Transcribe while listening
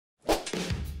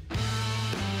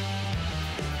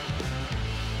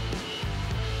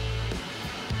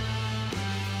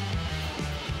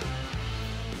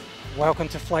Welcome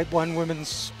to Flite 1 Women's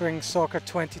Spring Soccer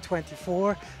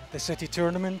 2024, the city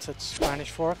tournament at Spanish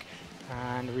Fork,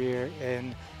 and we're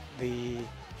in the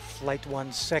Flite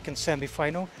 1 second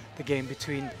semi-final, the game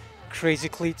between Crazy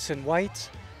Cleats in white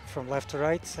from left to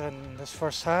right in this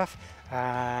first half,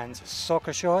 and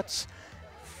Soccer Shots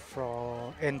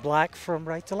in black from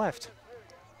right to left.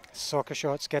 Soccer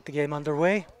Shots get the game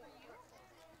underway,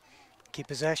 keep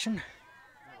possession,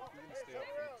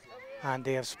 and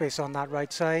they have space on that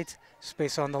right side,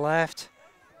 space on the left.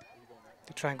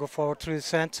 They try and go forward through the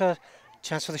centre.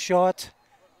 Chance for the shot.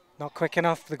 Not quick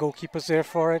enough. The goalkeeper's there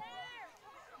for it.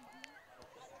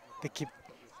 They keep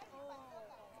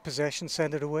possession,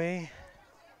 send it away.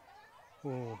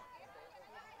 Ooh.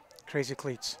 Crazy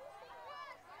Cleats.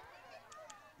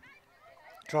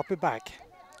 Drop it back.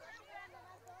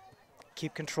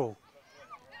 Keep control.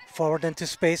 Forward into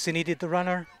space. They needed the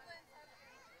runner.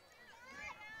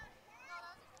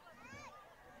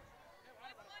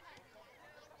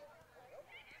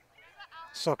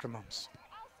 Soccer Mums,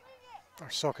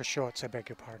 or Soccer Shots, I beg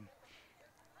your pardon.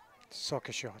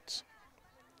 Soccer Shots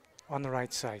on the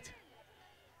right side.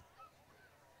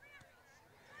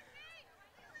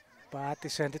 But they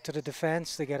send it to the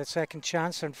defense. They get a second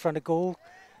chance in front of goal.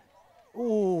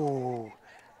 Ooh.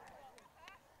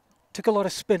 Took a lot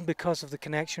of spin because of the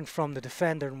connection from the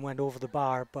defender and went over the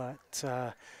bar, but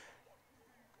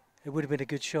it would have been a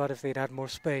good shot if they'd had more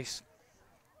space.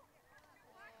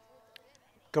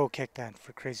 Goal kick then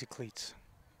for Crazy Cleats.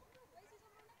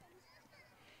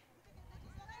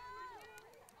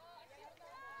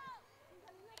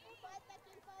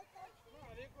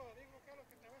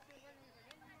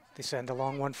 They send a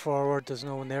long one forward. There's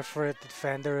no one there for it. The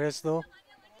defender is though.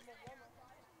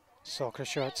 Soccer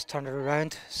Shots turn it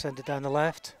around, send it down the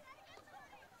left.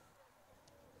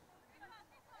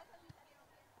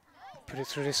 Put it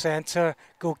through the centre.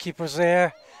 Goalkeeper's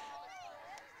there.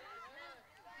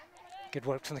 Good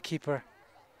work from the keeper.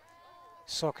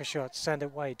 Soccer Shots, send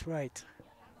it wide right.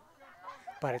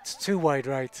 But it's too wide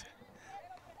right.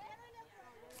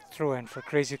 Throw in for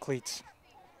Crazy Cleats.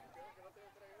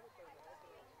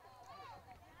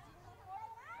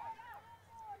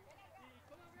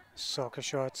 Soccer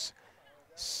Shots,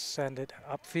 send it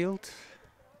upfield.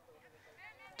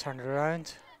 Turn it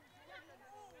around.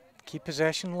 Keep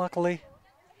possession, luckily.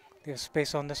 They have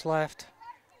space on this left.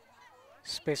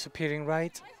 Space appearing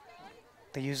right.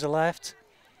 They use the left.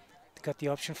 They got the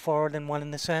option forward and one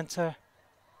in the centre.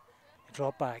 They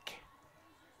drop back.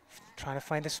 Trying to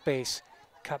find a space.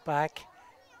 Cut back.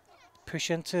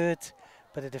 Push into it.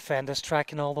 But the defender's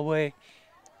tracking all the way.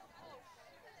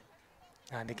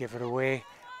 And they give it away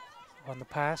on the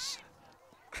pass.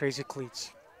 Crazy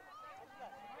Cleats.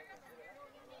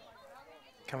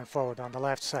 Coming forward on the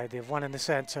left side. They have one in the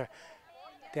centre.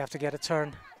 They have to get a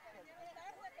turn.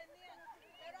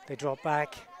 They drop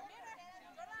back.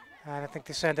 And I think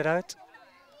they send it out.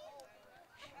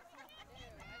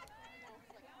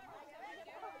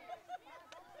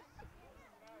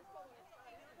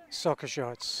 Soccer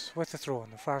Shots with the throw on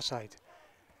the far side.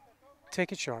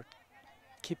 Take it short.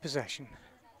 Keep possession.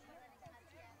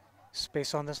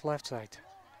 Space on this left side.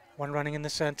 One running in the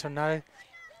centre now.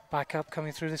 Back up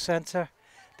coming through the centre.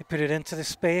 They put it into the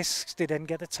space. They didn't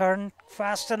get the turn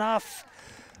fast enough.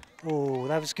 Oh,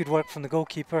 that was good work from the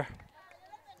goalkeeper.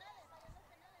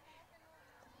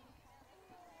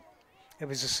 It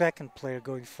was the second player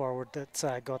going forward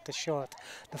that got the shot.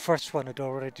 The first one had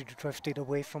already drifted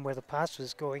away from where the pass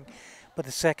was going, but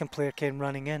the second player came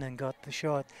running in and got the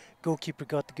shot. Goalkeeper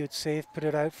got the good save, put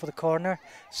it out for the corner.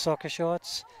 Soccer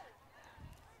Shots.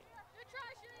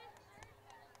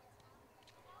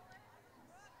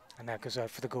 And that goes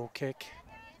out for the goal kick.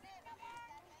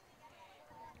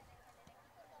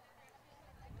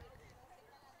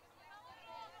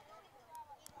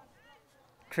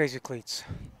 Crazy Cleats.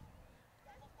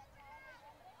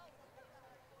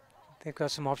 They've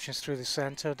got some options through the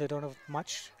centre. They don't have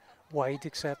much wide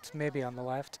except maybe on the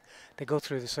left. They go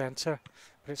through the centre,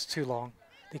 but it's too long.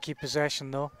 They keep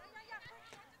possession though.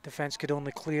 Defence could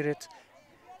only clear it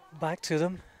back to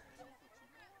them.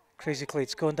 Crazy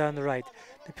Cleats going down the right.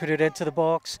 They put it into the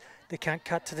box. They can't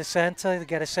cut to the centre. They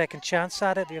get a second chance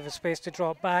at it. They have a space to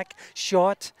drop back.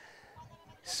 Shot.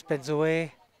 Spins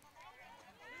away.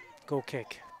 Goal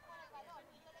kick.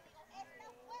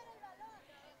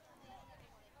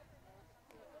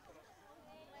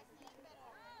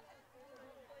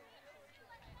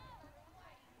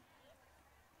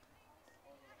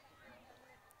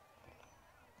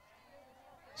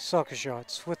 Soccer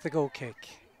Shots with the goal kick.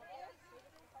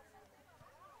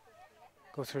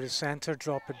 Go through the centre,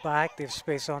 drop it back. They have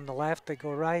space on the left. They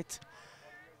go right.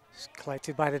 It's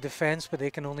collected by the defence, but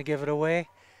they can only give it away.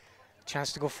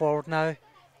 Chance to go forward now.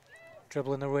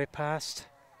 Dribbling their way past.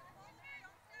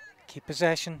 Keep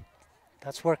possession.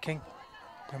 That's working.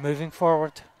 They're moving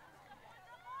forward.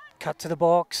 Cut to the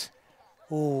box.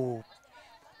 Oh.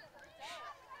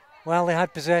 Well, they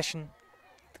had possession.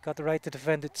 They got the right to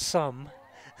defend it some.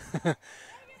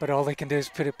 But all they can do is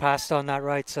put it past on that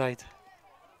right side.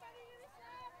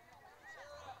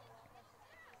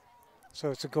 So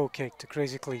it's a goal kick to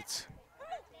Crazy Cleats.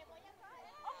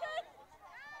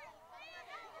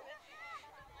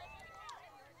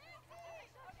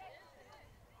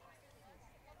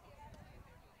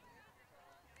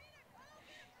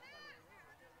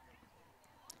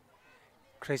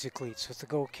 Crazy Cleats with the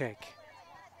goal kick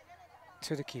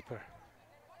to the keeper.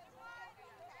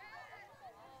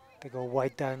 They go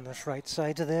wide down this right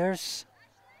side of theirs.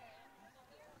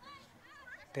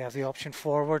 They have the option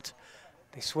forward.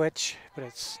 They switch, but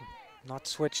it's not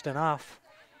switched enough.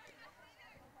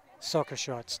 Soccer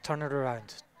shots, turn it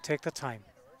around, take the time,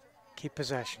 keep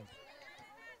possession.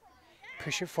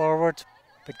 Push it forward,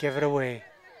 but give it away.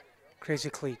 Crazy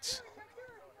Cleats.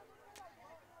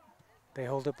 They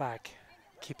hold it back,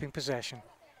 keeping possession.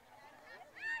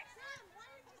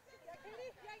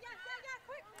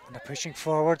 And they're pushing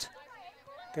forward.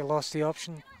 They lost the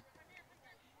option.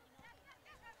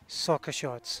 Soccer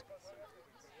shots.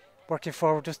 Working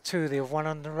forward with two. They have one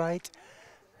on the right.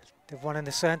 They have one in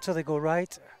the centre. They go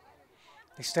right.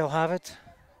 They still have it.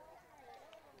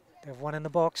 They have one in the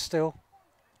box still.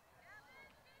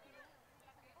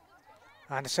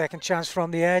 And a second chance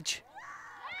from the edge.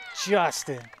 Just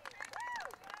in.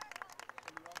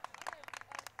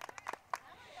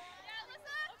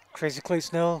 Crazy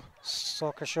Cleats 0.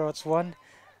 Soccer shots 1.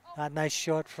 That nice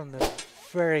shot from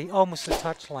the almost the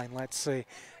touchline, let's say.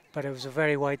 But it was a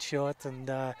very wide shot and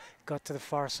got to the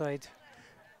far side.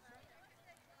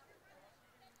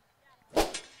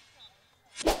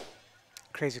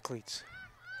 Crazy Cleats.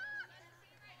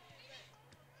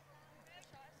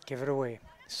 Give it away.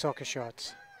 Soccer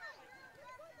shots.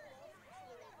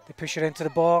 They push it into the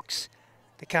box.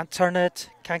 They can't turn it.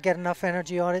 Can't get enough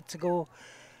energy on it to go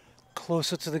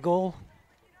closer to the goal.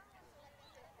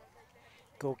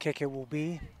 Goal kick it will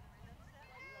be.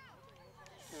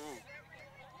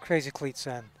 Crazy Cleats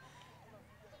then.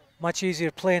 Much easier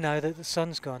to play now that the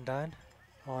sun's gone down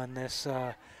on this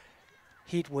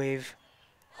heat wave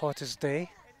hottest day.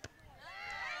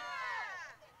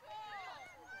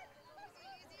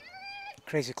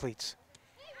 Crazy Cleats.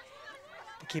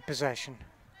 They keep possession.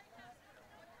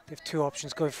 They have two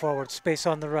options going forward. Space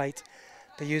on the right.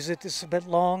 They use it. It's a bit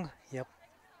long. Yep.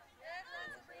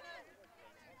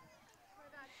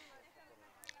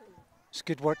 It's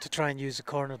good work to try and use the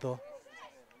corner though.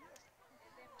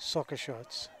 Soccer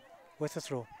shots with a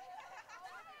throw.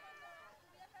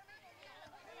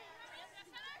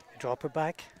 Drop it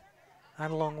back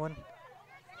and a long one.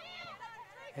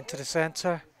 Into the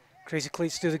centre. Crazy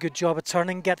Cleats do the good job of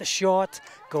turning, get the shot.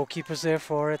 Goalkeeper's there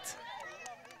for it.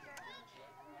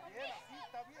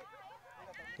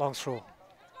 Long throw.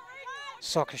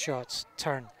 Soccer shots,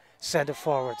 turn, send it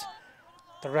forward.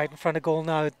 They're right in front of goal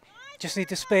now. Just need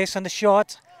the space on the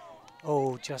shot.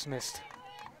 Oh, just missed.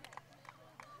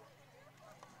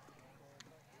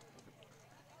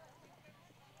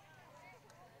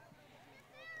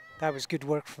 That was good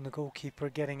work from the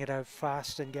goalkeeper, getting it out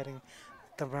fast and getting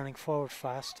them running forward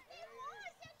fast.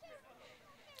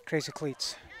 Crazy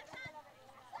Cleats.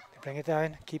 They bring it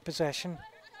down, keep possession.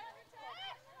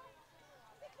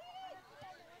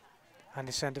 And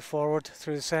they send it forward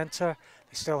through the centre.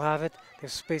 They still have it.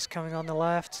 There's space coming on the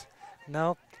left.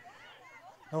 No.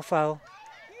 No foul.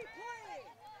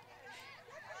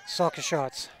 Soccer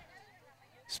shots.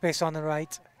 Space on the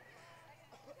right.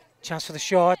 Chance for the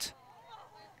shot.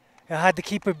 It had the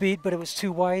keeper beat, but it was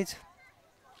too wide.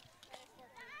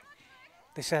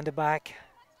 They send it back.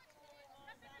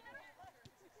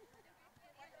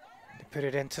 They put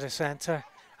it into the centre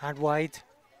and wide.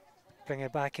 Bring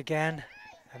it back again.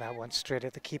 And that went straight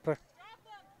at the keeper.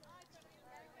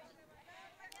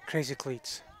 Crazy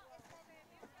Cleats.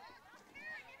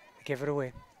 They give it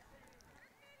away.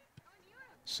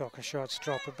 Soccer shots,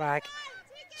 drop it back.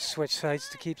 Switch sides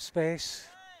to keep space.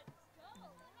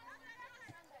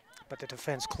 But the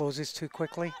defence closes too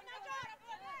quickly.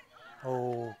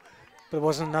 Oh, but there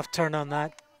wasn't enough turn on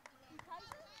that.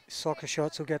 Soccer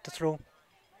shots will get the throw.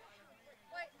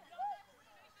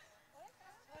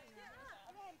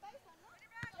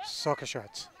 Soccer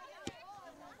shots.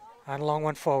 And a long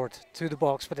one forward to the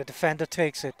box, but the defender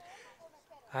takes it.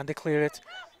 And they clear it.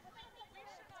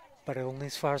 But only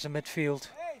as far as the midfield.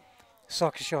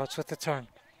 Soccer shots with the turn.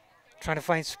 Trying to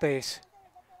find space.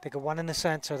 They got one in the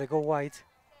centre, they go wide.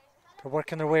 They're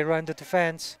working their way around the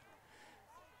defence.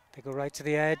 They go right to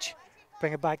the edge,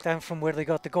 bring it back down from where they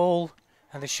got the goal.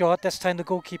 And the shot, this time the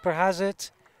goalkeeper has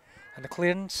it. And the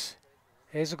clearance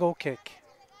is a goal kick.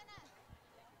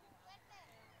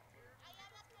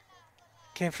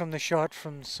 Came from the shot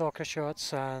from Soccer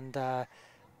Shots and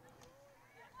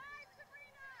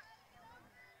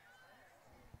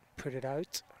put it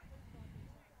out.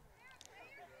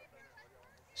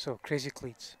 So Crazy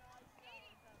Cleats.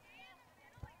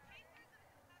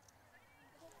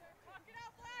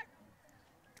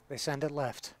 They send it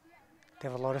left. They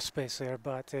have a lot of space there,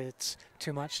 but it's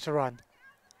too much to run.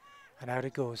 And out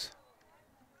it goes.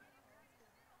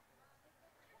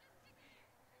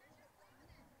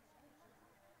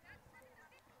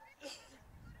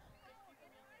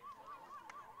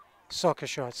 Soccer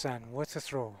Shots then with the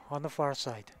throw on the far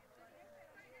side.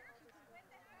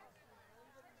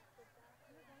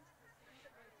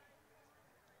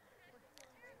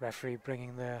 Referee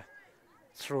bringing the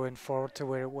throw in forward to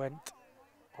where it went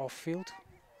off field.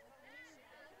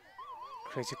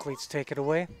 Crazy Cleats take it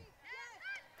away.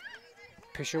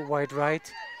 Push it wide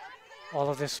right. All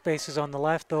of this space is on the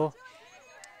left though.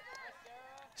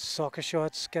 Soccer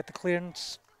Shots get the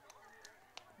clearance.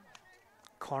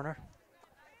 Corner.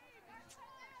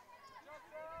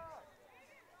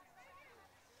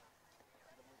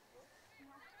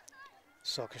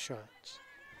 Soccer Shots.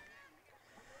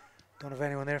 Don't have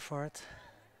anyone there for it.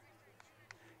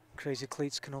 Crazy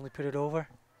Cleats can only put it over.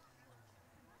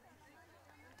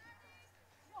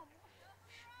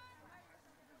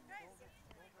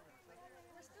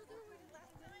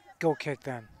 Goal kick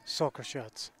then, Soccer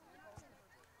Shots.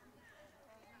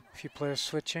 A few players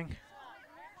switching.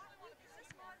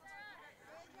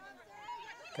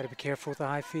 Got to be careful with the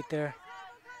high feet there.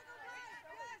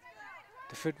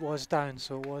 The foot was down,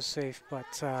 so it was safe, but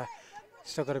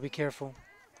still got to be careful.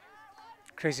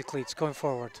 Crazy Cleats going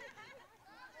forward.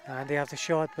 And they have the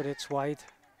shot, but it's wide.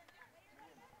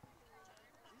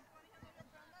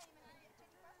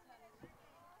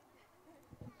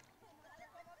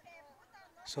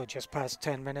 So just past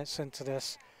 10 minutes into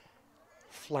this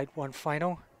Flite 1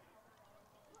 final.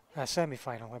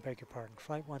 Semi-final, I beg your pardon.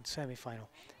 Flite 1 semi-final.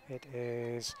 It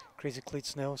is Crazy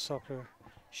Cleats 0, Soccer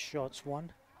Shots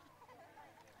 1.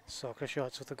 Soccer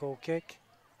Shots with a goal kick.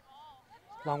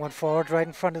 Long one forward, right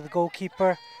in front of the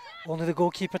goalkeeper. Only the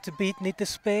goalkeeper to beat, need the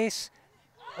space.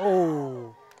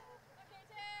 Oh!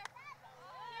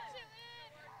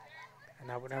 And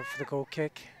that went out for the goal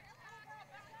kick.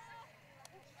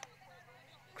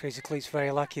 Crazy Cleats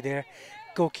very lucky there.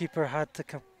 Goalkeeper had to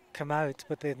come out,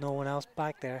 but they had no one else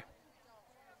back there.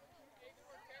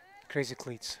 Crazy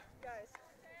Cleats.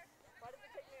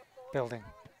 Building.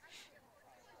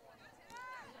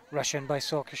 Rush in by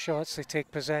Soccer Shots, they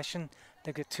take possession.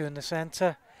 They get two in the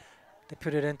centre. They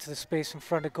put it into the space in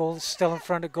front of goal. It's still in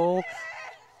front of goal.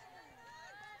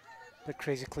 But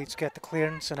Crazy Cleats get the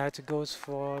clearance and out it goes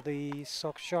for the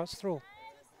Soccer Shots throw.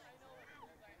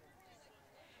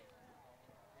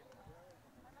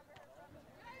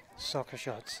 Soccer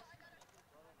Shots.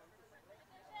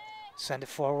 Send it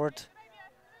forward.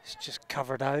 It's just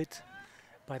covered out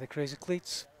by the Crazy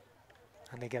Cleats.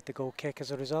 And they get the goal kick as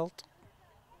a result.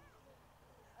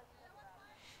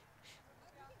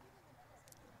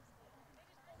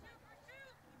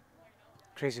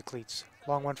 Crazy Cleats,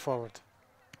 long one forward.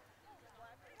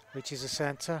 Reaches the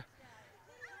centre.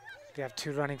 They have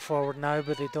two running forward now,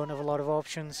 but they don't have a lot of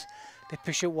options. They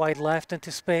push it wide left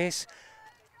into space.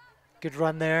 Good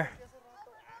run there.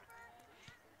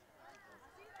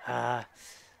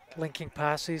 Linking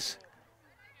passes.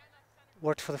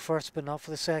 Worked for the first, but not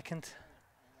for the second.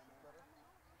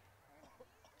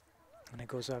 And it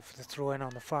goes out for the throw in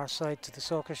on the far side to the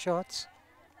Soccer Shots.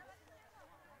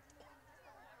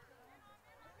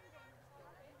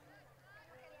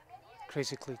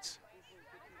 Crazy Cleats.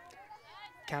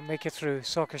 Can't make it through.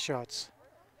 Soccer Shots.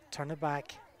 Turn it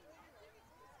back.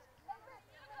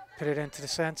 Put it into the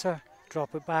centre.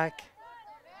 Drop it back.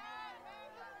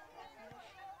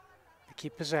 They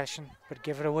keep possession, but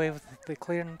give it away with the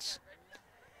clearance.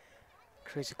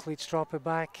 Crazy Cleats drop it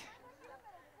back.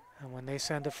 And when they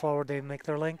send it forward, they make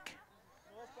their link.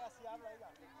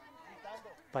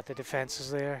 But the defence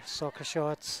is there. Soccer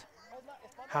Shots.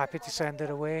 Happy to send it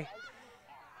away.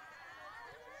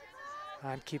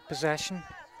 And keep possession.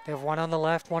 They have one on the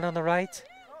left, one on the right.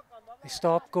 They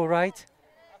stop, go right.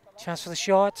 Chance for the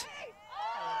shot.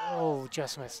 Oh,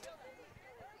 just missed.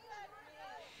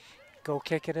 Goal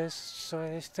kick it is, so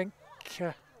I think...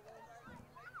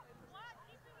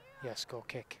 yes, goal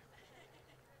kick.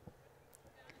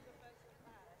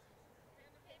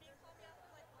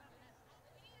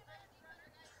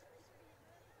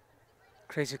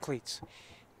 Crazy Cleats.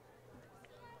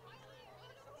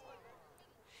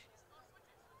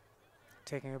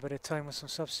 Taking a bit of time with some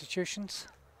substitutions.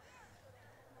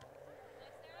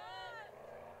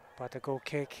 But the goal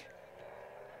kick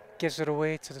gives it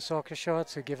away to the Soccer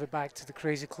Shots, who give it back to the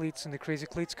Crazy Cleats, and the Crazy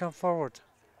Cleats come forward.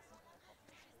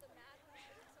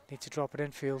 Need to drop it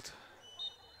infield.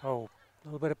 Oh, a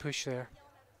little bit of push there.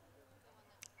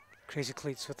 Crazy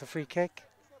Cleats with the free kick.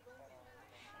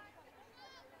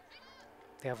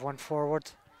 They have one forward.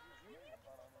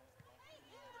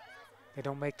 They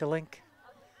don't make the link.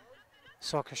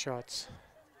 Soccer Shots.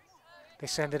 They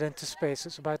send it into space.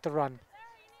 It's about to run.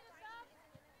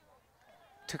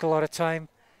 Took a lot of time,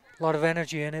 a lot of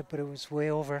energy in it, but it was way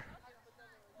over.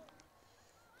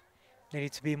 They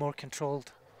need to be more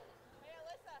controlled.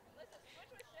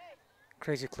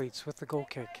 Crazy Cleats with the goal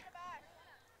kick.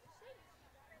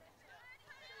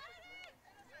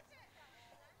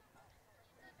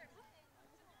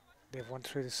 They've won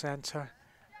through the centre.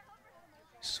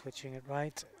 Switching it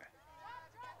right.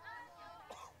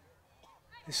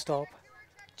 They stop.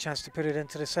 Chance to put it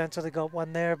into the centre. They got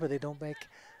one there, but they don't make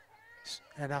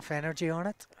enough energy on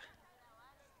it.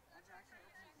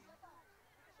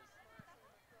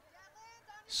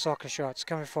 Soccer Shots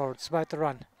coming forward. It's about to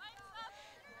run.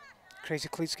 Crazy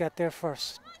Cleats get there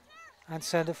first and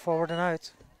send it forward and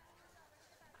out.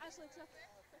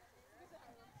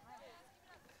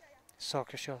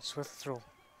 Soccer Shots with throw.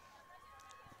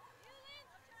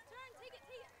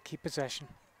 Keep possession.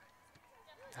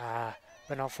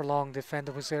 But not for long.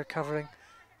 Defender was there covering.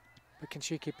 But can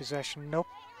she keep possession? Nope.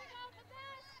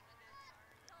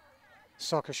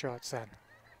 Soccer Shots then.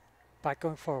 Back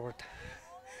going forward.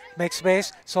 Make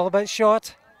space. It's all about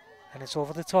shot. And it's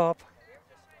over the top.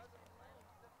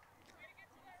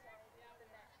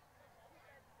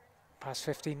 Past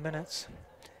 15 minutes.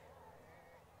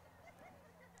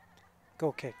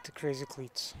 Goal kick to Crazy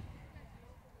Cleats.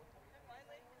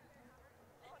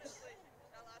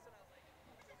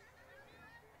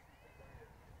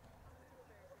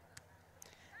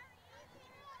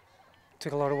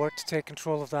 Took a lot of work to take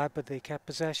control of that, but they kept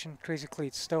possession. Crazy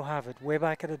Cleats still have it, way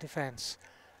back at the defence.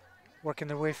 Working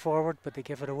their way forward, but they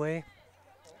give it away.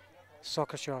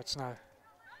 Soccer Shots now.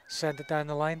 Send it down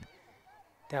the line.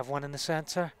 They have one in the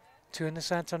centre, two in the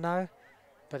centre now,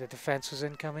 but the defence was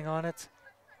incoming on it.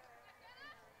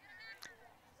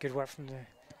 Good work from the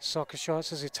Soccer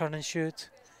Shots as they turn and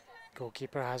shoot.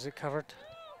 Goalkeeper has it covered.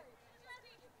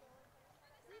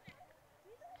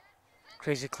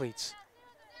 Crazy Cleats.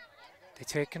 They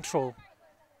take control.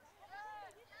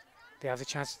 They have the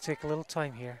chance to take a little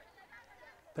time here,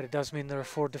 but it does mean there are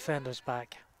 4 defenders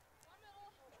back.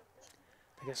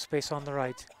 They get space on the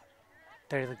right.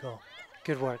 There they go.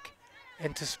 Good work.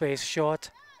 Into space,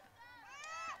 shot.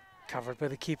 Covered by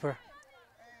the keeper.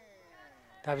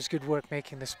 That was good work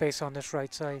making the space on this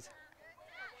right side.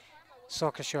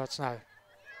 Soccer Shots now.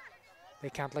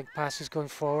 They can't link passes going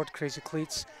forward. Crazy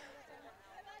Cleats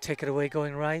take it away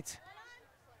going right.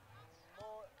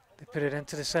 They put it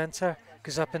into the centre.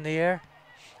 Goes up in the air.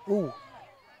 Ooh.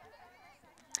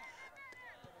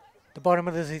 The bottom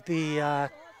of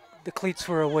the cleats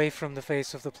were away from the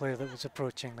face of the player that was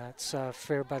approaching. That's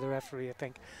fair by the referee, I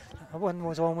think. That one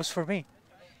was almost for me.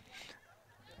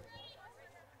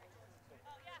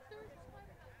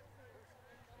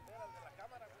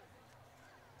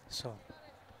 So,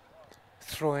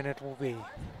 throwing it will be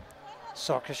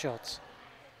Soccer Shots.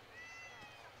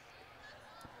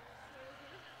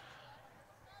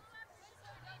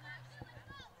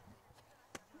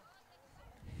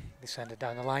 They send it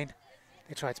down the line.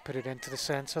 They try to put it into the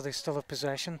centre. They still have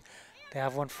possession. They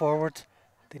have one forward.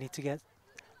 They need to get...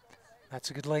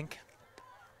 That's a good link.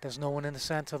 There's no one in the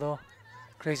centre though.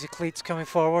 Crazy Cleats coming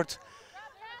forward.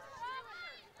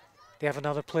 They have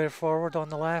another player forward on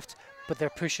the left, but they're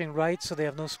pushing right, so they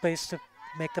have no space to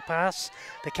make the pass.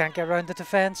 They can't get around the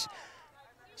defence.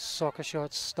 Soccer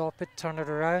Shots stop it, turn it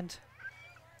around.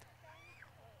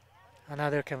 And now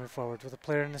they're coming forward with a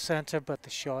player in the centre, but the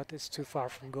shot is too far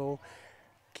from goal.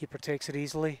 Keeper takes it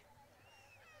easily.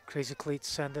 Crazy Cleats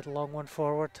send it a long one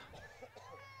forward.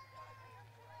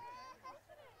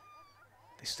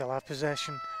 They still have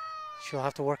possession. She'll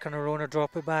have to work on her own or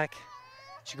drop it back.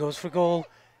 She goes for goal.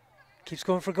 Keeps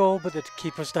going for goal, but the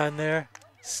keeper's down there.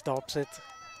 Stops it.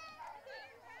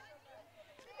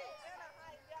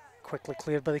 Quickly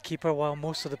cleared by the keeper while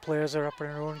most of the players are up in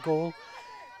their own goal.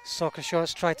 Soccer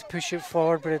Shots try to push it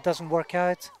forward, but it doesn't work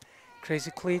out.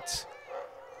 Crazy Cleats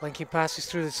linking passes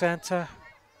through the centre.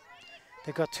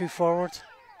 They've got 2 forward.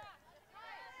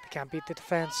 They can't beat the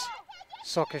defence.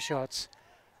 Soccer Shots.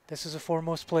 This is a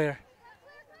foremost player.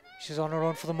 She's on her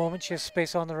own for the moment. She has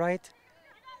space on the right.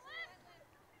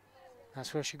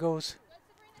 That's where she goes.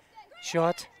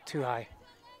 Shot, too high.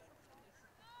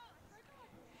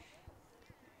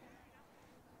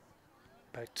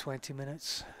 About 20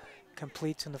 minutes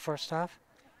complete in the first half.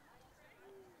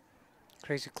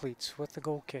 Crazy Cleats with the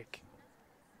goal kick.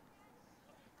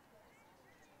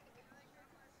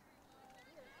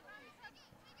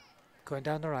 Going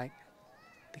down the right.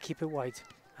 They keep it wide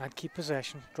and keep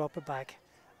possession. Drop it back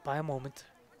by a moment.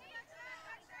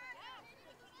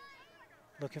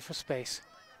 Looking for space.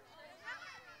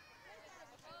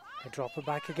 They drop it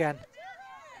back again.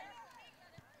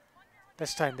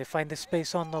 This time they find the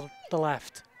space on the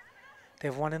left. They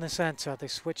have one in the center. They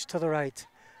switch to the right.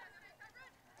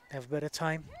 They have a bit of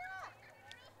time.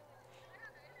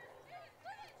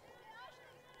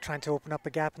 Trying to open up a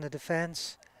gap in the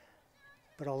defense.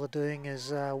 But all they're doing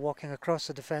is walking across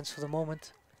the defense for the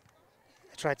moment.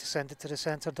 They try to send it to the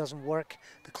center. Doesn't work.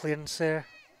 The clearance there.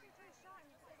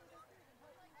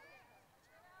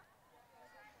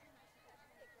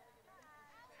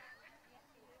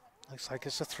 Looks like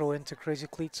it's a throw into Crazy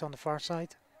Cleats on the far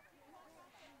side.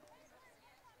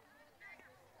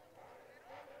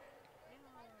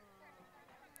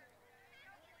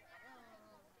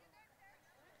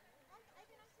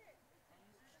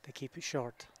 They keep it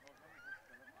short.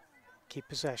 Keep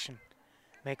possession.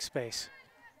 Make space.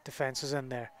 Defense is in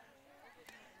there.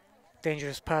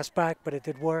 Dangerous pass back, but it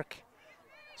did work.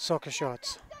 Soccer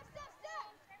shots.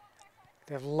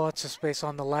 They have lots of space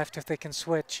on the left if they can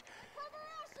switch.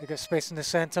 They got space in the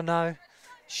center now.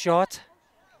 Shot.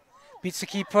 Beats the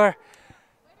keeper,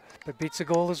 but beats a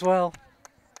goal as well.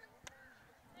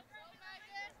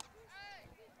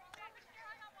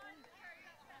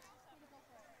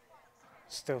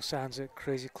 Still sounds at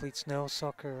Crazy Cleats nil,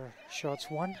 Soccer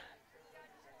Shots 1.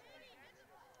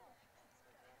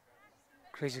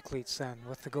 Crazy Cleats then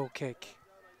with the goal kick.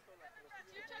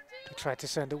 They try to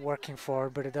send it working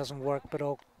forward, but it doesn't work. But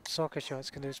all Soccer Shots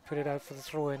can do is put it out for the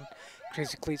throw in.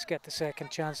 Crazy Cleats get the second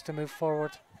chance to move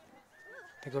forward.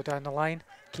 They go down the line,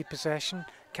 keep possession,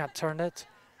 can't turn it.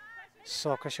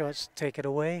 Soccer Shots take it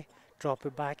away, drop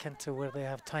it back into where they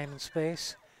have time and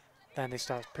space. Then they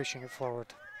start pushing it forward.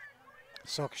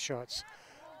 Soccer Shots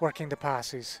working the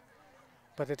passes,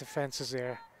 but the defense is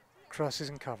there. Crosses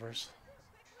and covers.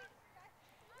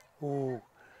 Ooh,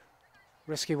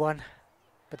 risky one,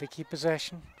 but they keep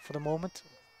possession for the moment.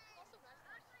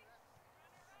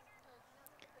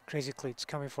 Crazy Cleats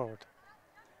coming forward.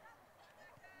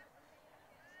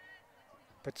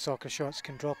 But Soccer Shots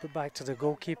can drop it back to the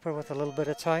goalkeeper with a little bit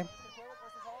of time.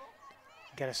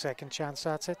 Get a second chance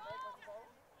at it.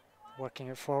 Working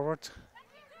it forward.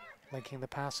 Linking the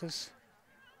passes.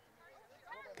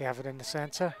 They have it in the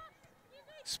center.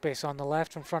 Space on the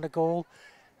left in front of goal.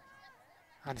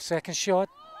 And the second shot.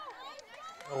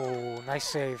 Oh, nice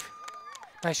save.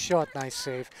 Nice shot, nice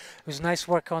save. It was nice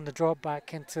work on the drop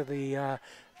back into the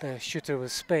shooter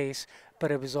with space,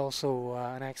 but it was also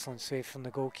an excellent save from the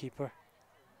goalkeeper.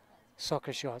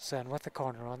 Soccer Shots then with the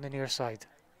corner on the near side.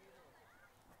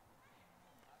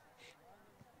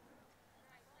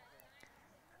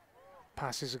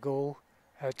 Passes a goal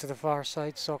out to the far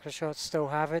side. Soccer Shots still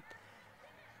have it.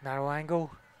 Narrow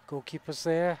angle. Goalkeeper's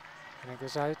there. And it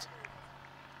goes out.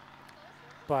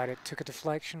 But it took a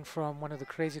deflection from one of the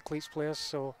Crazy Cleats players,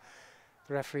 so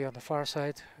the referee on the far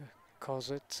side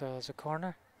calls it as a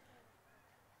corner.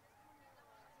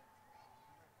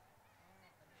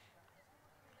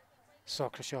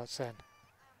 Soccer Shots then.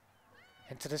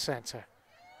 Into the centre.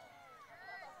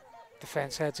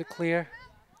 Defence heads it clear.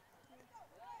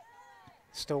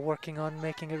 Still working on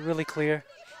making it really clear.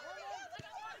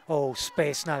 Oh,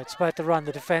 space now. It's about to run.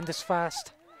 The defender's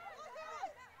fast.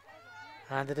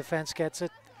 And the defence gets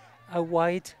it out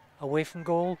wide, away from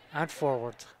goal and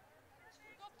forward.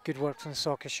 Good work from the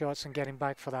Soccer Shots and getting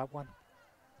back for that one.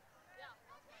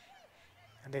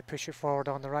 And they push it forward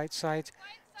on the right side.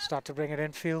 Start to bring it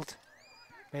infield.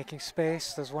 Making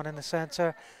space. There's one in the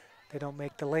centre. They don't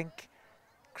make the link.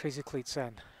 Crazy Cleats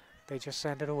in. They just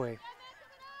send it away.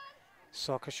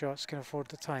 Soccer Shots can afford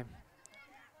the time.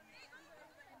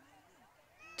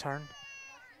 Turn.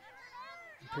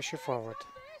 And push it forward.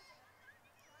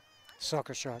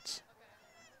 Soccer Shots.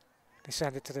 They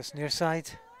send it to this near side.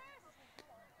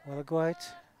 Will it go out?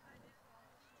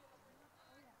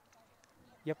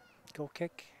 Yep, goal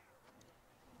kick.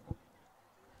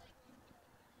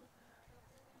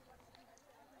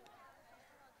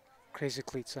 Crazy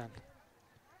Cleats in.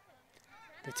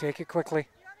 They take it quickly.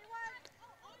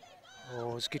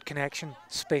 Oh, it's good connection.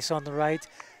 Space on the right.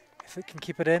 If it can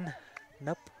keep it in.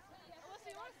 Nope.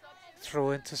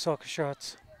 Throw into Soccer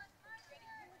Shots.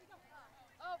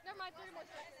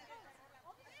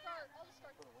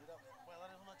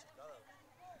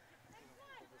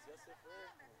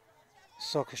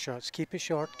 Soccer shots, keep it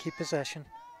short, keep possession.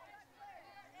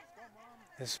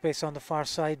 There's space on the far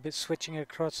side, but switching it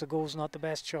across the goal is not the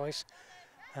best choice.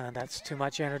 And that's too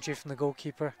much energy from the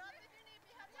goalkeeper.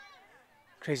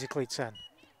 Crazy Cleats in.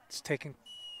 It's taking...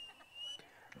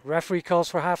 Referee calls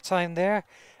for half-time there.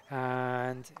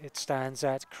 And it stands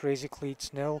at Crazy Cleats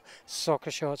 0,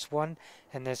 Soccer Shots 1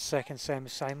 in this second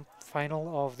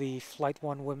semi-final of the Flite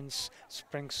 1 Women's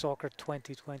Spring Soccer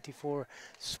 2024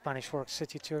 Spanish Fork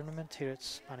City Tournament here at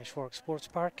Spanish Fork Sports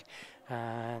Park.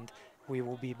 And we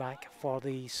will be back for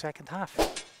the second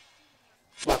half.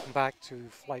 Welcome back to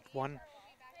Flite 1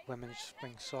 Women's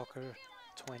Spring Soccer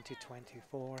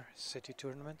 2024 City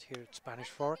Tournament here at Spanish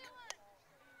Fork.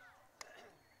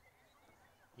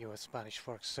 US Spanish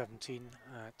Fork 17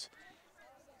 at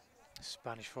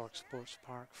Spanish Fork Sports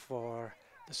Park for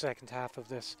the second half of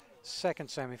this second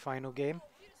semi-final game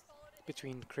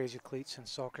between Crazy Cleats and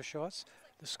Soccer Shots.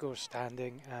 The score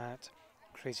standing at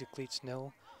Crazy Cleats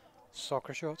 0,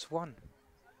 Soccer Shots 1.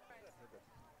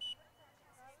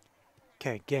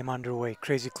 Okay, game underway.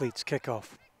 Crazy Cleats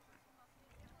kickoff.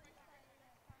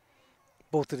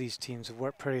 Both of these teams have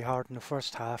worked pretty hard in the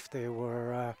first half. They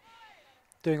were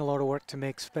doing a lot of work to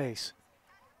make space.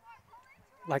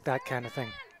 Like that kind of thing.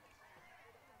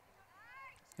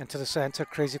 Into the centre,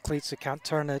 Crazy Cleats, they can't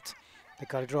turn it. They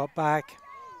got to drop back.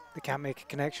 They can't make a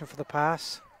connection for the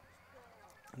pass.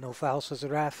 No foul, says the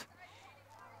ref.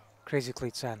 Crazy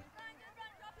Cleats in.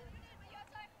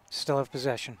 Still have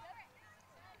possession.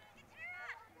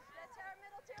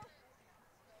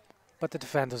 But the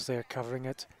defenders there covering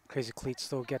it. Crazy Cleats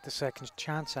though get the second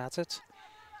chance at it.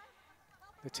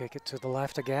 They take it to the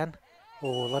left again.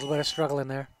 Oh, a little bit of struggle in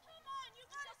there.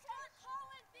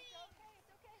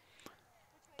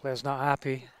 Player's not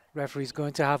happy. Referee's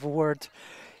going to have a word.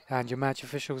 And your match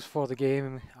officials for the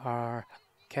game are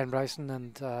Ken Bryson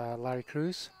and Larry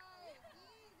Cruz.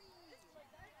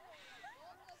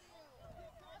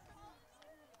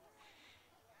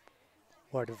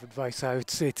 Word of advice I would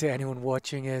say to anyone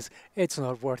watching is, it's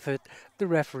not worth it. The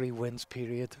referee wins,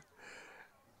 period.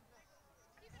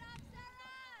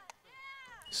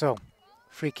 So,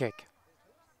 free kick.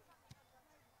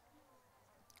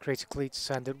 Crazy Cleats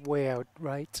send it way out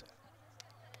right.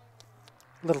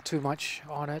 A little too much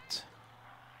on it.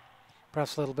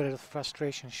 Perhaps a little bit of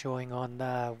frustration showing on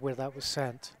where that was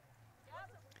sent.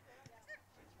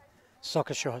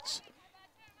 Soccer Shots.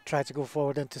 Try to go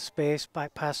forward into space,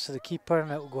 back pass to the keeper,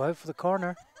 and it will go out for the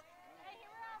corner.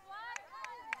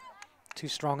 Too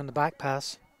strong in the back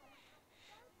pass.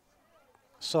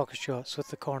 Soccer Shots with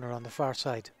the corner on the far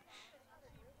side.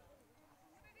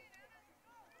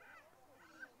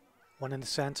 One in the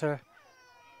centre.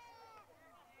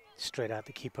 Straight at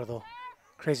the keeper though.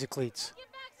 Crazy Cleats.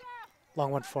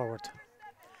 Long one forward.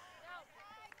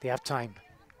 They have time.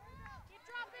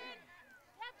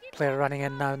 Player running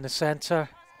in now in the centre.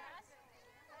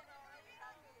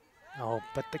 Oh,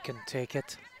 but they can take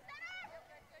it.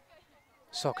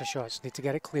 Soccer Shots need to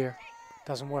get it clear.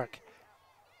 Doesn't work.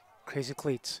 Crazy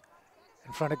Cleats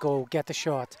in front of goal. Get the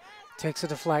shot. Takes a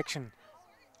deflection.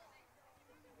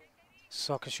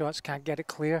 Soccer Shots can't get it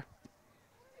clear.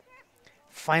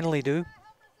 Finally do.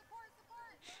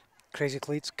 Crazy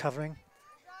Cleats covering.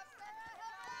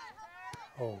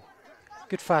 Oh,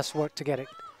 good fast work to get it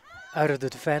out of the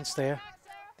defence there.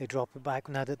 They drop it back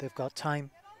now that they've got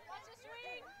time.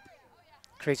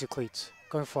 Crazy Cleats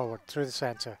going forward through the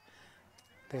centre.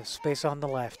 They have space on the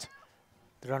left.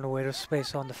 They're unaware of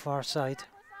space on the far side.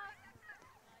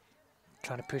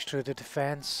 Trying to push through the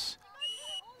defence.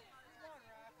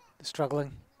 They're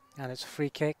struggling, and it's a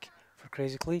free kick for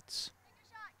Crazy Cleats.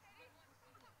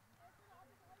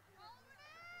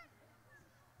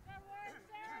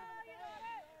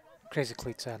 Crazy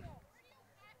Cleats in.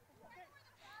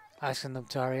 Asking them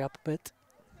to hurry up a bit.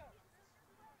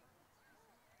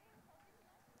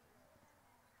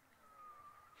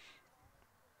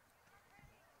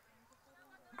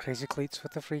 Crazy Cleats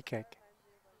with the free kick.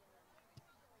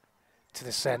 To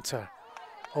the centre.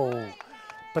 Oh,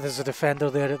 but there's a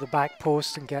defender there at the back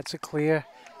post and gets it clear.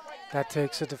 That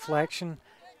takes a deflection.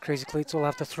 Crazy Cleats will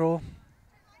have to throw.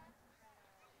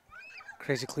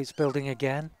 Crazy Cleats building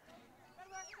again.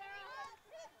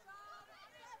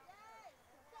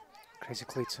 Crazy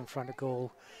Cleats in front of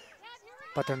goal,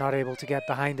 but they're not able to get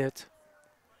behind it.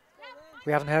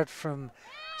 We haven't heard from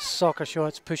Soccer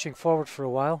Shots pushing forward for a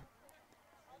while.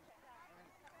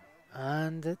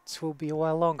 And it will be a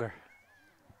while longer.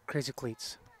 Crazy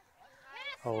Cleats.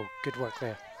 Oh, good work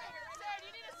there.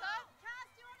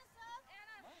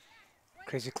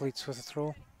 Crazy Cleats with a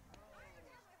throw.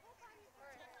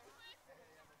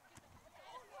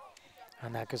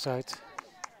 And that goes out.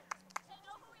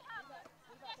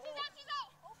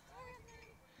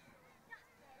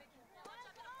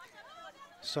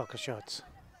 Soccer shots.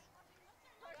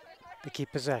 They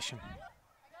keep possession.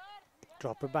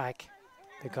 Drop it back.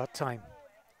 They got time.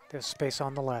 There's space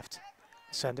on the left.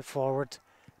 Send it forward.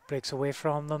 Breaks away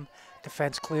from them.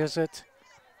 Defense clears it.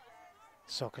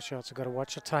 Soccer shots have got to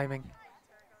watch the timing.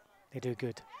 They do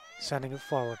good. Sending it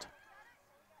forward.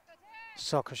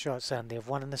 Soccer shots and they have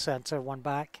one in the centre, one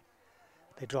back.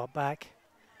 They drop back.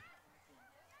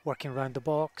 Working around the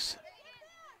box.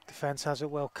 Defense has it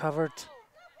well covered.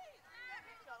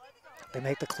 They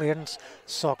make the clearance.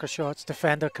 Soccer shots.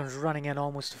 Defender comes running in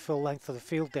almost to full length of the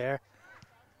field there.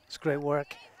 It's great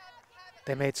work.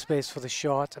 They made space for the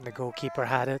shot and the goalkeeper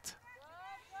had it.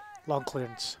 Long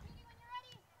clearance.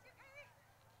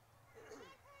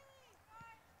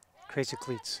 Crazy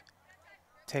Cleats.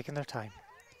 Taking their time.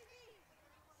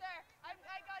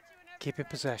 Keeping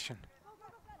possession.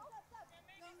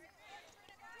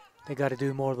 They got to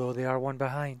do more though. They are one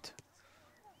behind.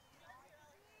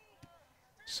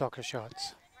 Soccer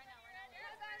shots.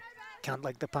 Can't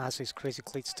like the passes. Crazy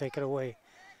Cleats take it away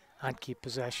and keep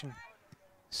possession.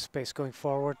 Space going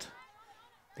forward.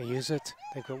 They use it.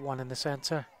 They've got one in the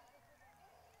centre.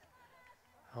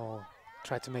 Oh,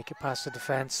 tried to make it past the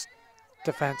defence.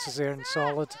 Defence is there and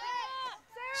solid.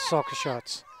 Soccer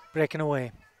shots. Breaking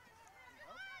away.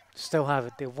 Still have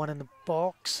it. They've one in the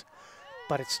box,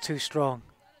 but it's too strong.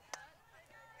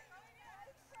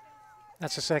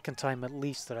 That's the second time at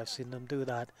least that I've seen them do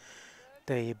that.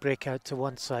 They break out to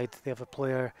one side. They have a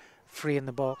player free in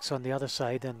the box on the other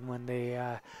side, and when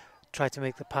they try to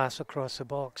make the pass across the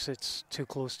box, it's too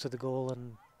close to the goal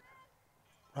and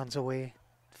runs away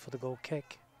for the goal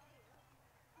kick.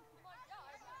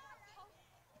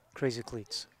 Crazy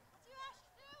Cleats.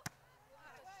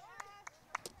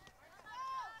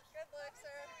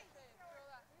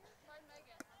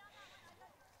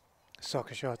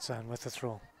 Soccer shots on with the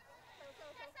throw.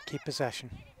 Keep possession.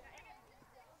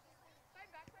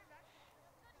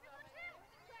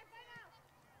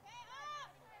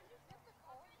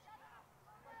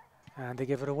 And they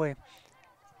give it away.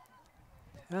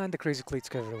 And the Crazy Cleats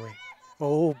give it away.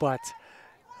 Oh, but,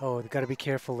 oh, they've got to be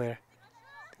careful there.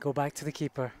 They go back to the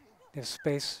keeper. They have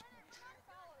space.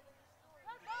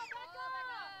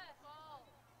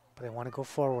 But they want to go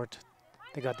forward.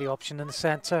 They got the option in the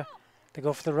centre. They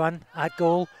go for the run at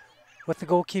goal with the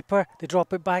goalkeeper. They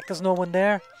drop it back. There's no one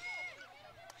there.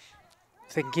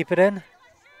 If they can keep it in. They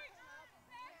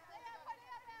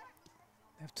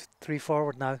have three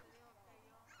forward now.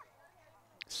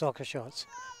 Soccer shots.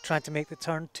 Trying to make the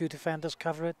turn. Two defenders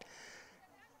cover it.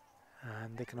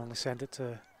 And they can only send it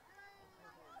to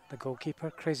the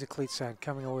goalkeeper. Crazy Cleats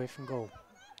coming away from goal.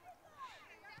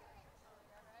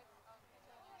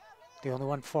 The only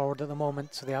one forward at the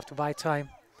moment, so they have to buy time.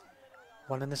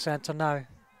 One in the centre now.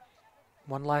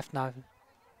 One left now.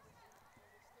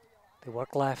 They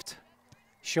work left.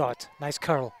 Shot. Nice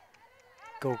curl.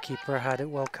 Goalkeeper had it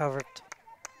well covered.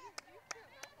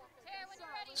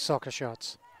 Soccer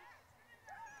shots.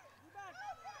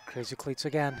 Crazy Cleats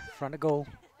again. Front of goal.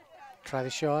 Try the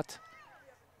shot.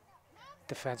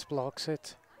 Defense blocks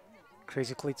it.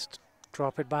 Crazy Cleats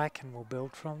drop it back and will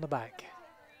build from the back.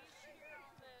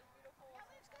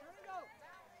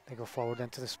 They go forward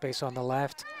into the space on the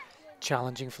left.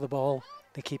 Challenging for the ball.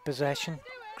 They keep possession.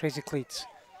 Crazy Cleats.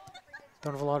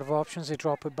 Don't have a lot of options. They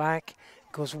drop it back.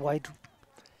 Goes wide.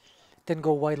 Didn't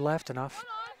go wide left enough.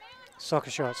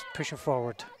 Soccer shots. Pushing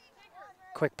forward.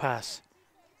 Quick pass.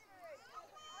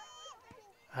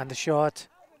 And the shot.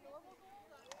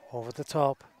 Over the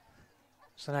top.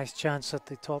 It's a nice chance at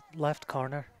the top left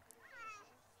corner.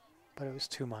 But it was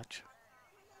too much.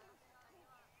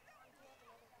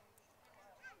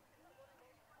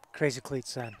 Crazy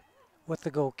Cleats then. With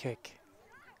the goal kick.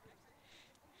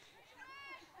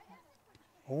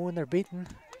 Oh, and they're beaten.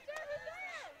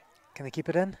 Can they keep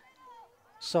it in?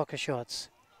 Soccer shots.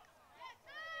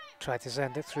 Try to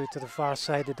send it through to the far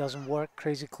side. It doesn't work.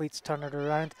 Crazy Cleats turn it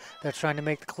around. They're trying to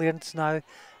make the clearance now.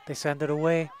 They send it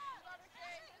away.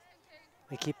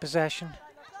 They keep possession.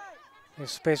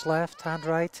 There's space left, hand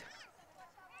right.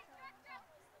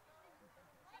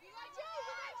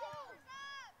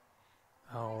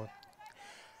 Oh,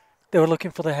 they were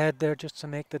looking for the head there just to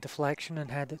make the deflection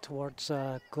and head it towards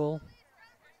goal.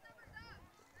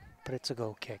 But it's a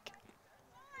goal kick.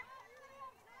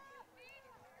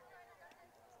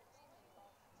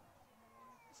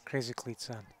 Crazy Cleats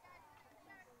on.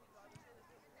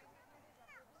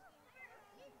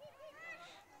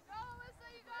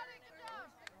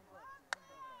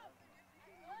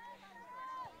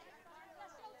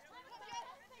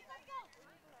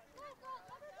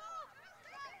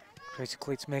 Crazy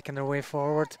Cleats making their way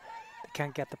forward. They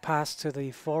can't get the pass to the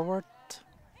forward.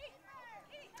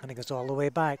 And it goes all the way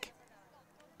back.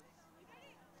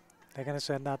 They're going to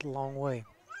send that a long way.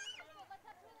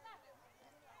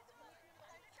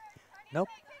 Nope.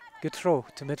 Good throw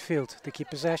to midfield. They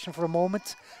keep possession for a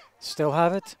moment. Still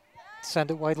have it. Send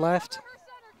it wide left.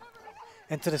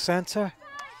 Into the centre.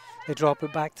 They drop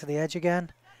it back to the edge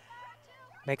again.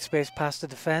 Make space past the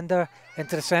defender.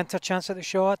 Into the centre. Chance at the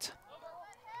shot.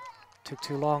 Took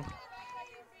too long.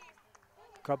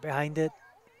 Got behind it.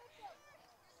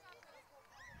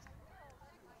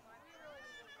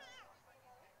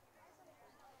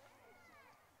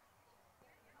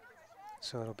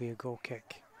 So it'll be a goal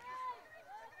kick.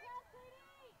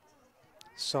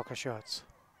 Soccer shots.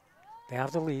 They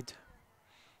have the lead.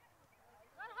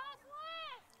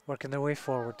 Working their way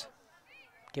forward.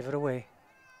 Give it away.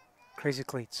 Crazy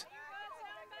Cleats.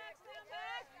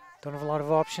 Don't have a lot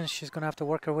of options. She's going to have to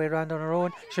work her way around on her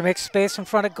own. She makes space in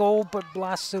front of goal, but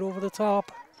blasts it over the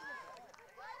top.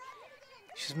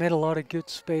 She's made a lot of good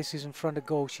spaces in front of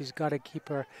goal. She's got to keep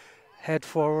her head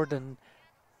forward and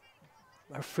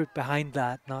her foot behind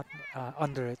that, not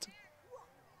under it.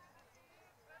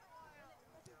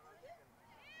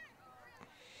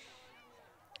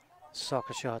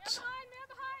 Soccer shots.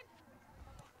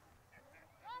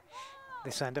 They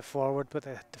send it forward, but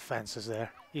the defence is there,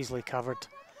 easily covered.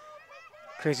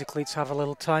 Crazy Cleats have a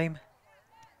little time,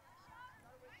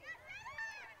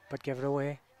 but give it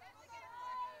away.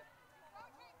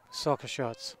 Soccer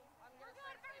shots.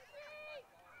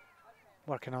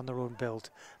 Working on their own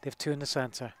build. They have two in the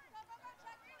centre.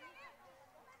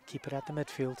 Keep it at the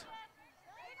midfield.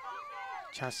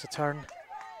 Chance to turn.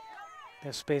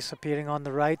 There's space appearing on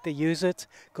the right. They use it.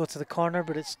 Go to the corner,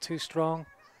 but it's too strong.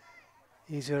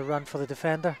 Easier run for the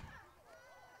defender.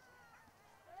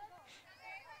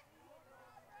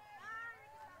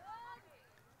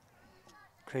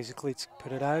 Crazy Cleats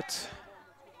put it out.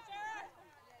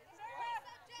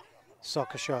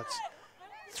 Soccer shots.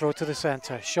 Throw to the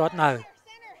centre. Shot now.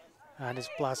 And it's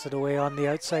blasted away on the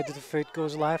outside of the foot.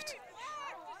 Goes left.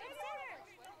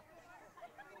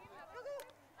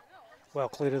 Well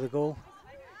clear of the goal.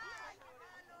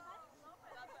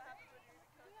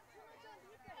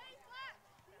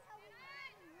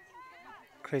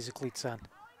 Crazy Cleats on.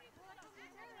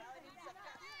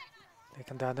 They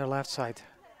come down their left side.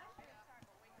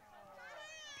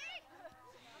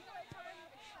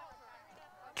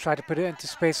 Try to put it into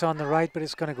space on the right, but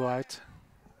it's going to go out.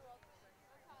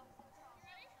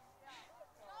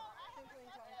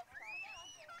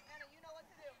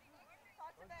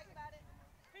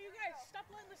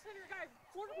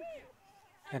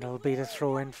 And it'll be the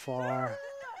throw in for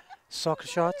soccer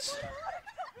shots.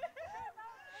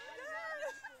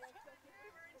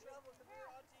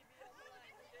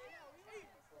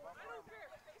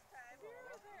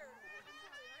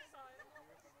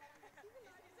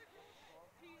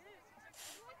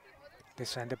 They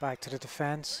send it back to the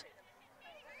defence.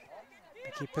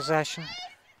 They keep possession.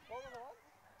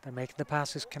 They're making the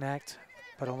passes connect,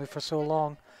 but only for so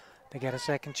long. They get a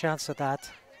second chance at that.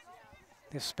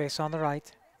 There's space on the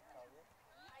right.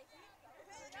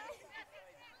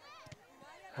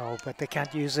 Oh, but they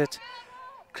can't use it.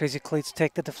 Crazy Cleats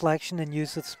take the deflection and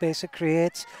use the space it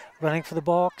creates. Running for the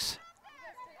box.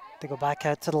 They go back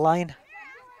out to the line.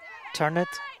 Turn it.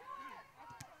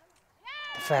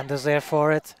 Defender's there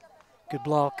for it. Good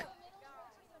block.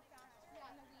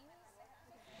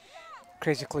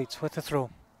 Crazy Cleats with the throw.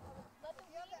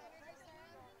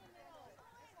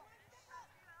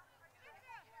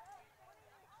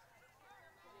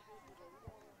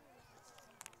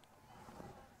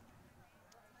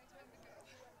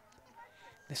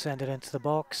 They send it into the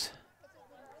box.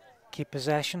 Keep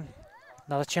possession.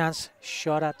 Another chance.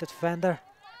 Shot at the defender.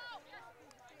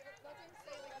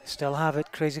 Still have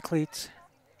it. Crazy Cleats.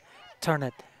 Turn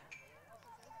it.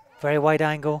 Very wide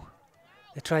angle.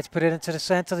 They try to put it into the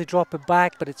centre. They drop it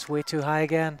back, but it's way too high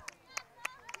again.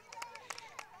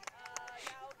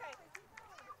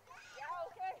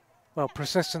 Well,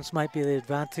 persistence might be the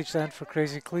advantage then for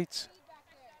Crazy Cleats.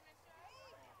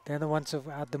 They're the ones who've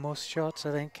had the most shots,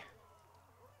 I think.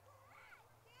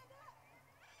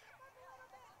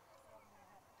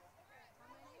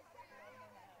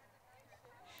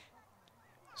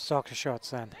 Soccer shots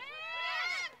then.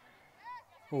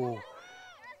 Oh,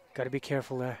 got to be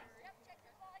careful there.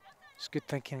 It's good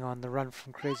thinking on the run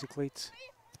from Crazy Cleats.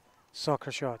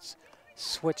 Soccer shots.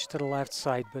 Switch to the left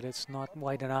side, but it's not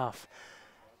wide enough.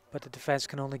 But the defence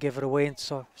can only give it away, and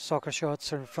so soccer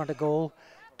shots are in front of goal,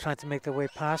 trying to make their way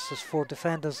past. There's 4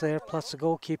 defenders there, plus the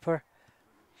goalkeeper.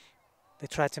 They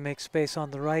try to make space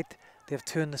on the right. They have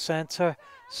 2 in the center.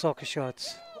 Soccer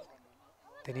shots.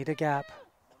 They need a gap.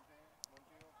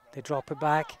 They drop it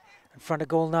back in front of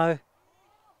goal now.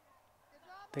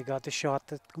 They got the shot.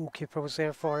 The goalkeeper was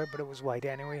there for it, but it was wide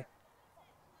anyway.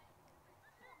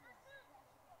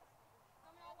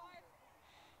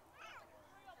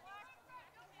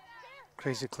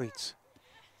 Crazy Cleats.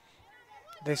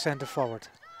 They send it forward.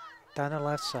 Down the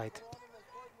left side.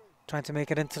 Trying to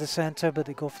make it into the center, but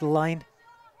they go for the line.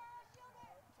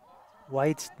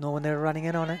 Wide, no one there running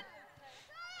in on it.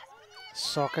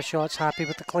 Soccer shots, happy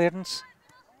with the clearance.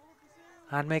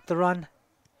 And make the run.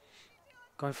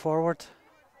 Going forward.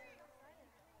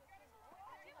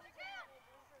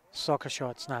 Soccer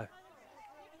shots now.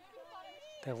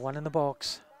 They have 1 in the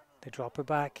box. They drop it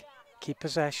back. Keep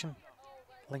possession.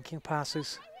 Linking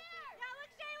passes.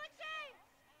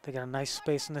 They got a nice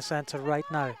space in the center right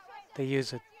now. They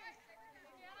use it.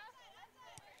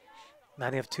 Now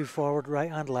they have 2 forward,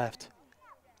 right and left.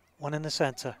 1 in the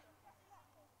center.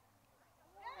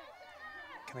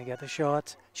 Can they get the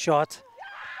shot? Shot.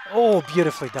 Oh,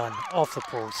 beautifully done. Off the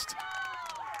post.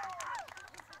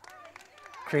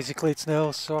 Crazy Cleats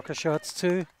nil. Soccer shots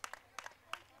 2.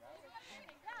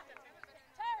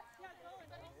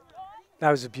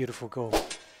 That was a beautiful goal.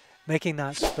 Making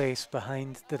that space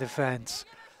behind the defence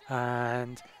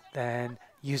and then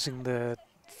using the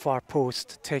far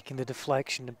post, taking the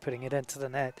deflection and putting it into the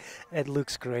net. It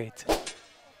looks great.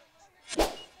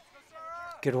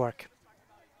 Good work.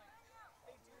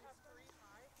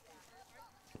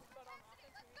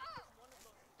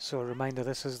 So a reminder,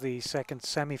 this is the second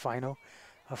semi-final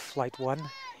of Flite 1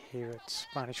 here at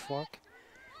Spanish Fork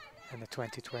in the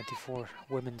 2024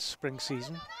 Women's Spring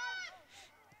Season.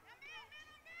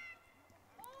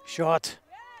 Shot.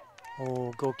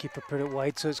 Oh, goalkeeper put it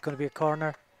wide, so it's going to be a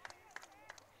corner.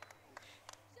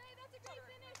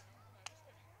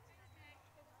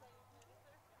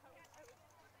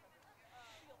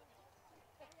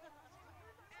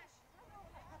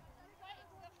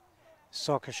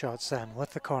 Soccer shots then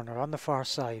with the corner on the far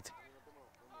side.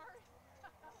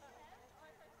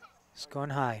 It's gone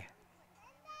high.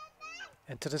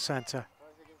 Into the centre.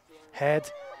 Head.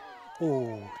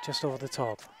 Oh, just over the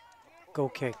top. Goal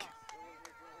kick.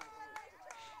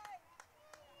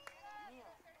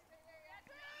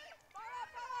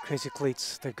 Crazy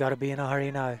Cleats, they've got to be in a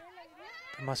hurry now.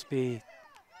 There must be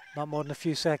not more than a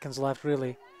few seconds left,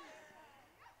 really.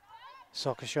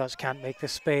 Soccer shots can't make the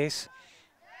space.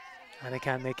 And they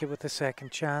can't make it with the second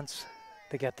chance.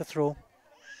 They get the throw.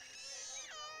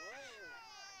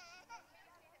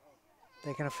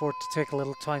 They can afford to take a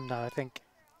little time now, I think.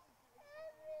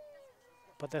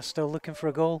 But they're still looking for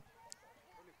a goal.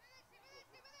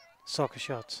 Soccer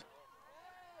shots.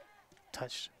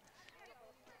 Touched.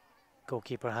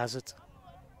 Goalkeeper has it.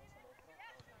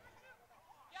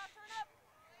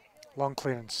 Long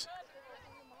clearance.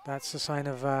 That's the sign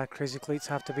of Crazy Cleats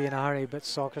have to be in a hurry, but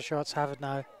soccer shots have it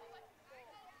now.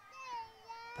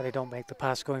 But they don't make the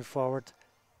pass going forward.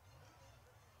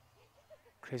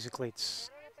 Crazy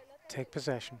Cleats take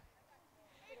possession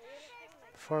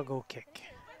for a goal kick.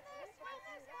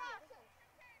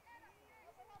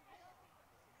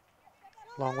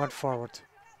 Long one forward.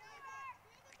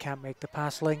 Can't make the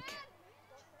pass link.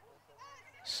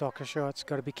 Soccer shots,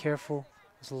 got to be careful.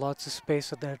 There's lots of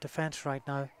space at their defense right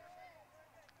now.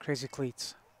 Crazy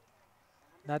Cleats.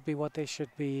 That'd be what they should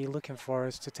be looking for,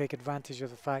 is to take advantage of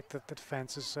the fact that the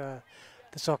defense is, the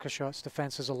soccer shots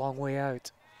defense is a long way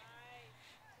out.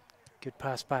 Good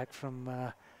pass back from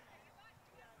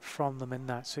them in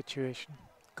that situation.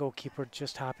 Goalkeeper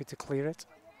just happy to clear it.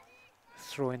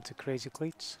 Throw into Crazy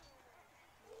Cleats.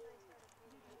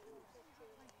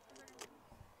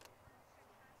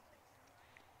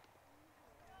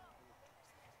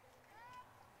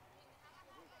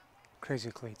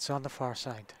 Crazy Cleats on the far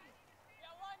side.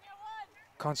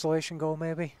 Consolation goal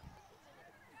maybe.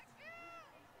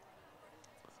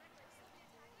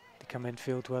 They come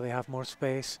infield where they have more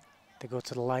space. They go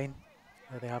to the line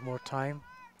where they have more time.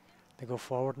 They go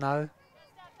forward now,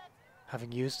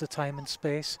 having used the time and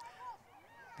space.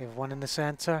 They have 1 in the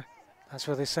centre. That's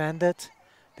where they send it.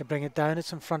 They bring it down.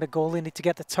 It's in front of goal. They need to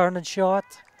get the turn and shot.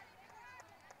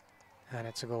 And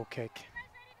it's a goal kick.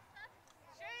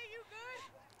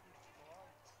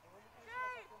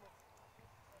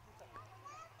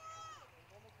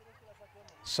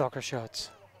 Soccer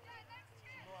shots.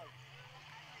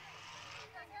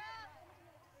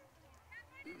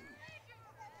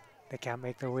 They can't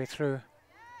make their way through.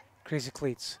 Crazy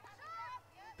Cleats.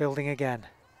 Building again.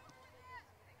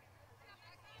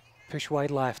 Push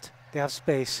wide left. They have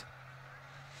space.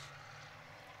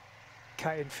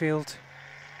 Cut infield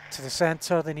to the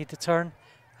centre. They need to turn.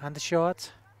 And the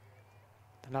shot.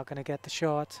 They're not going to get the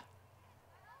shot.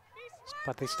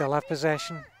 But they still have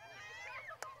possession.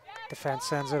 Defense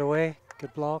sends it away.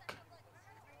 Good block.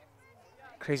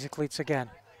 Crazy Cleats again.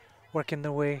 Working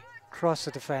their way across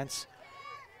the defense.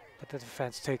 But the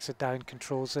defense takes it down,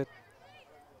 controls it.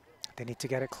 They need to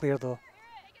get it clear though.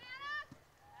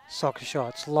 Soccer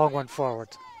shots. Long one forward.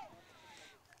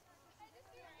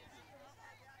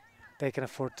 They can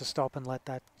afford to stop and let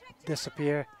that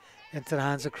disappear into the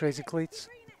hands of Crazy Cleats.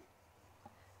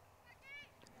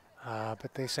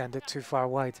 But they send it too far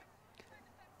wide.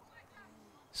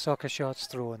 Soccer shots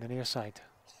through on the near side.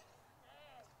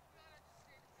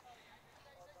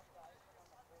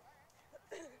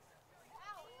 We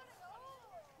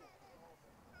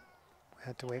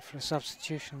had to wait for a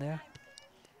substitution there.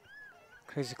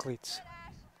 Crazy Cleats.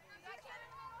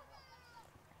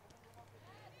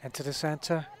 Into the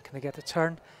centre. Can they get the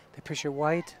turn? They push it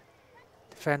wide.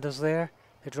 Defenders there.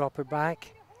 They drop it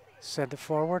back. Send it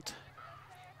forward.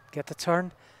 Get the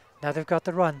turn. Now they've got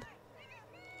the run.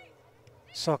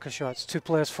 Soccer shots. 2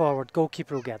 players forward.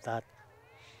 Goalkeeper will get that.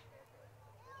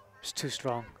 It's too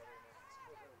strong.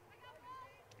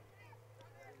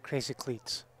 Crazy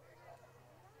Cleats.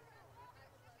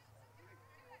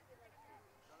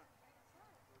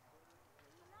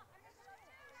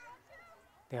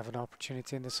 They have an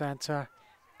opportunity in the centre.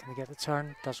 Can they get the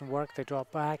turn? Doesn't work. They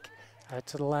drop back. Out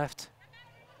to the left.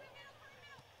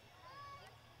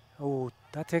 Oh,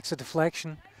 that takes a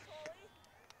deflection.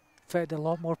 If it had a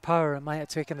lot more power, it might have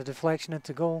taken the deflection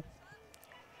into goal.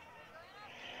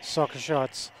 Soccer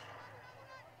shots.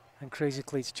 And Crazy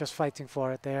Cleats just fighting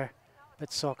for it there.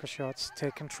 But Soccer shots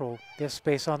take control. They have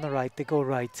space on the right. They go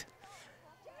right.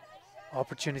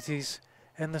 Opportunities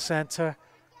in the centre.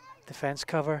 Defence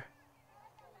cover.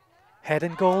 Head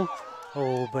and goal.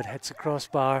 Oh, but hits a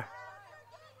crossbar.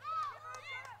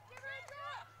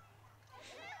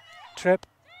 Trip.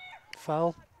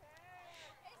 Foul.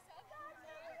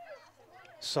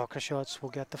 Soccer shots will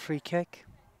get the free kick.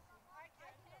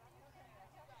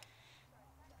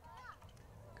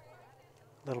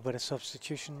 A little bit of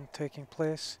substitution taking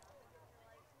place.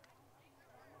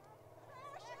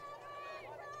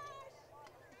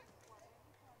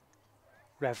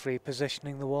 Referee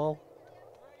positioning the wall.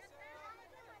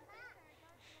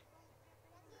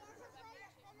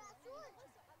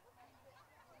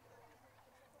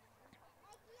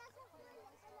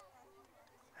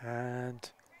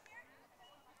 And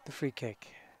the free kick.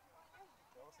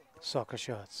 Soccer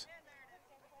shots.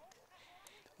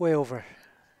 Way over.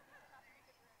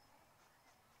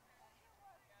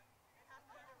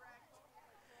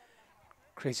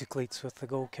 Crazy Cleats with the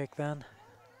goal kick then.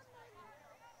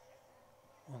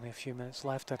 Only a few minutes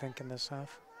left, I think, in this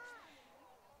half.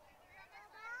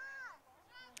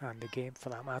 And the game, for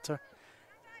that matter.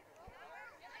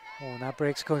 Oh, and that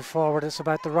break's going forward. It's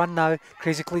about to run now.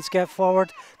 Crazy Cleats get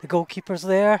forward. The goalkeeper's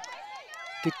there.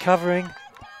 Good covering.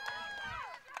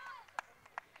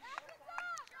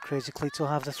 Crazy Cleats will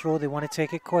have the throw. They want to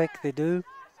take it quick. They do.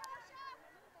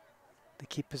 They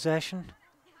keep possession.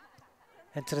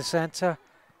 Into the centre.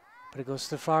 But it goes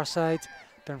to the far side.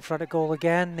 They're in front of goal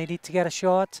again. They need to get a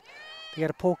shot. They get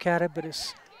a poke at it, but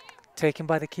it's taken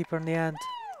by the keeper in the end.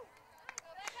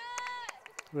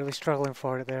 Really struggling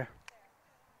for it there.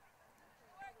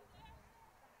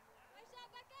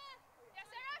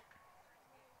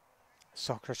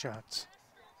 Soccer shots.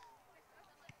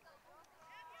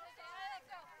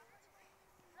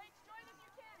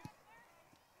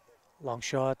 Long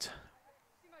shot.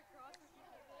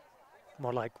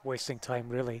 More like wasting time,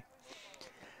 really.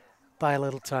 Buy a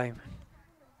little time.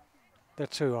 They're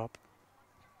 2 up.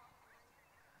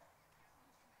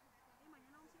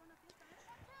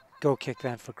 Goal kick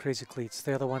then for Crazy Cleats.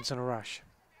 They're the ones in a rush.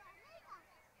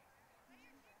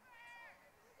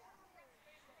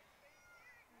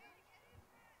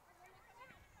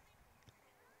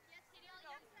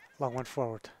 Long one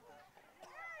forward.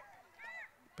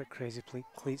 But Crazy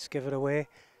Cleats give it away.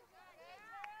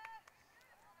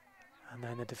 And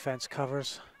then the defense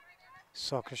covers.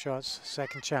 Soccer shots,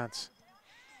 second chance.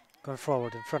 Going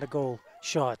forward in front of goal.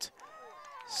 Shot.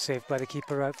 Saved by the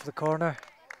keeper out for the corner.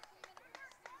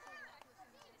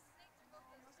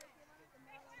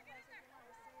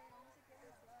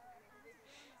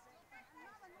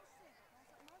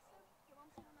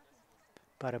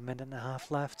 About a minute and a half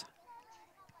left.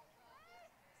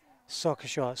 Soccer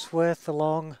shots with the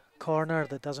long corner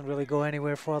that doesn't really go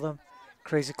anywhere for them.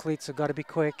 Crazy Cleats have got to be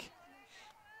quick.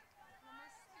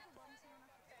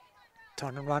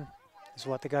 Turn and run is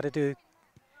what they got to do.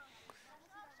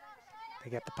 They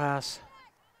get the pass.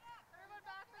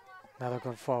 Now they're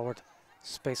going forward.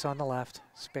 Space on the left,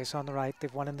 space on the right.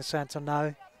 They've one in the centre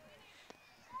now.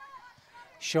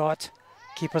 Shot,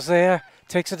 keeper's there,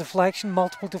 takes a deflection,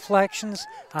 multiple deflections,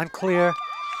 and clear.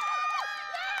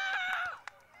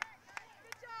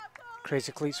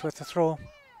 Crazy Cleats with the throw.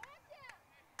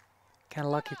 Kind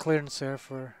of lucky clearance there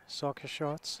for Soccer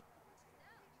Shots.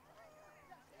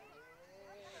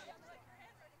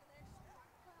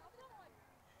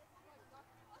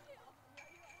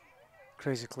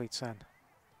 Crazy Cleats in.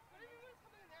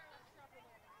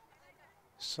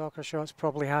 Soccer Shots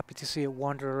probably happy to see it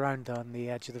wander around on the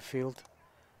edge of the field.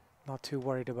 Not too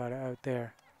worried about it out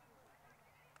there.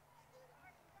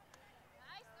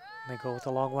 They go with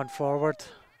a long one forward.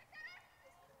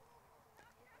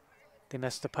 They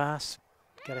miss the pass.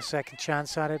 Get a second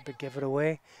chance at it, but give it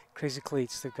away. Crazy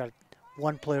Cleats, they've got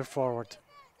one player forward.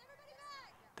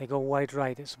 They go wide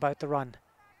right. It's about to run.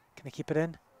 Can they keep it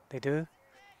in? They do.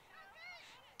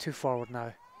 Two forward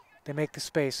now. They make the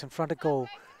space in front of goal.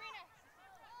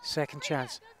 Second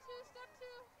chance.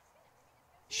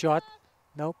 Shot.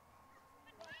 Nope.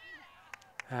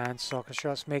 And Soccer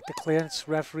Shots make the clearance.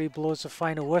 Referee blows the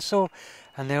final whistle.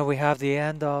 And there we have the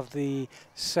end of the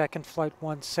second Flite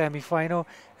 1 semi-final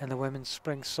in the Women's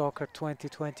Spring Soccer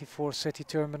 2024 City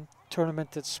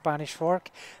Tournament at Spanish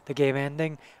Fork. The game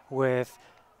ending with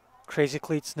Crazy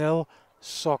Cleats 0,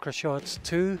 Soccer Shots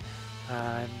 2.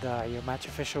 And your match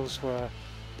officials were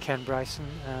Ken Bryson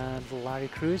and Larry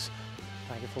Cruz.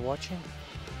 Thank you for watching.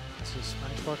 This is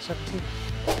Spanish Fork 17.